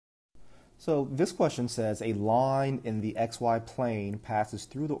So this question says a line in the xy plane passes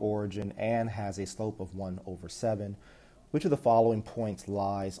through the origin and has a slope of 1/7. Which of the following points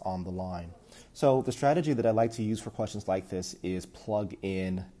lies on the line? So the strategy that I like to use for questions like this is plug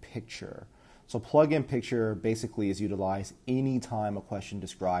in picture. So plug in picture basically is utilized anytime a question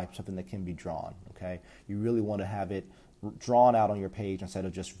describes something that can be drawn. Okay, you really want to have it drawn out on your page instead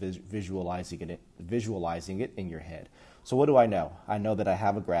of just visualizing it in your head. So what do I know? I know that I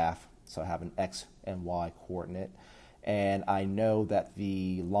have a graph. So I have an x and y coordinate, and I know that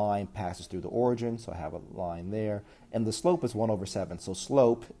the line passes through the origin, so I have a line there, and the slope is 1/7. So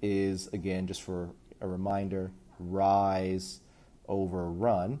slope is, again, just for a reminder, rise over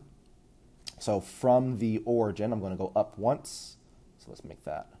run. So from the origin, I'm going to go up once, so let's make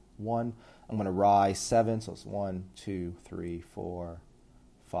that 1. I'm going to rise 7, so it's 1, 2, 3, 4,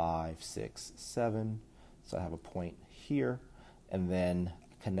 5, 6, 7. So I have a point here, and then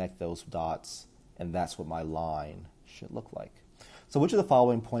connect those dots, and that's what my line should look like. So which of the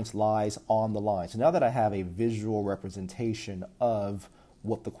following points lies on the line? So now that I have a visual representation of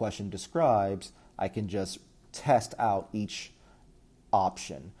what the question describes, I can just test out each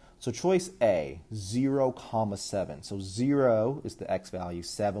option. So choice A, 0,7. So 0 is the x value,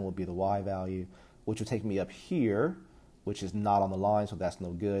 7 will be the y value, which will take me up here, which is not on the line, so that's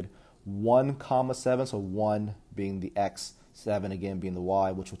no good. 1,7, so 1 being the x, 7 again being the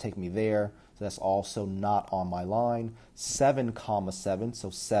y, which will take me there, so that's also not on my line. 7,7, so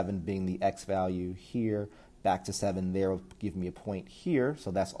 7 being the x value here, back to 7 there will give me a point here,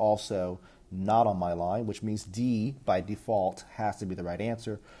 so that's also not on my line, which means D by default has to be the right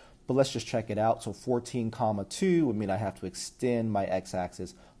answer. But let's just check it out. So 14,2 would mean I have to extend my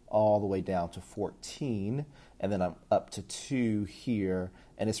x-axis all the way down to 14, and then I'm up to 2 here,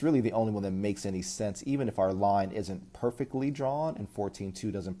 and it's really the only one that makes any sense, even if our line isn't perfectly drawn and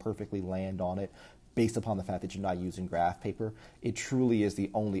 14,2 doesn't perfectly land on it based upon the fact that you're not using graph paper. It truly is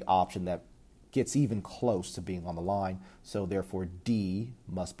the only option that gets even close to being on the line, so therefore D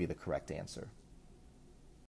must be the correct answer.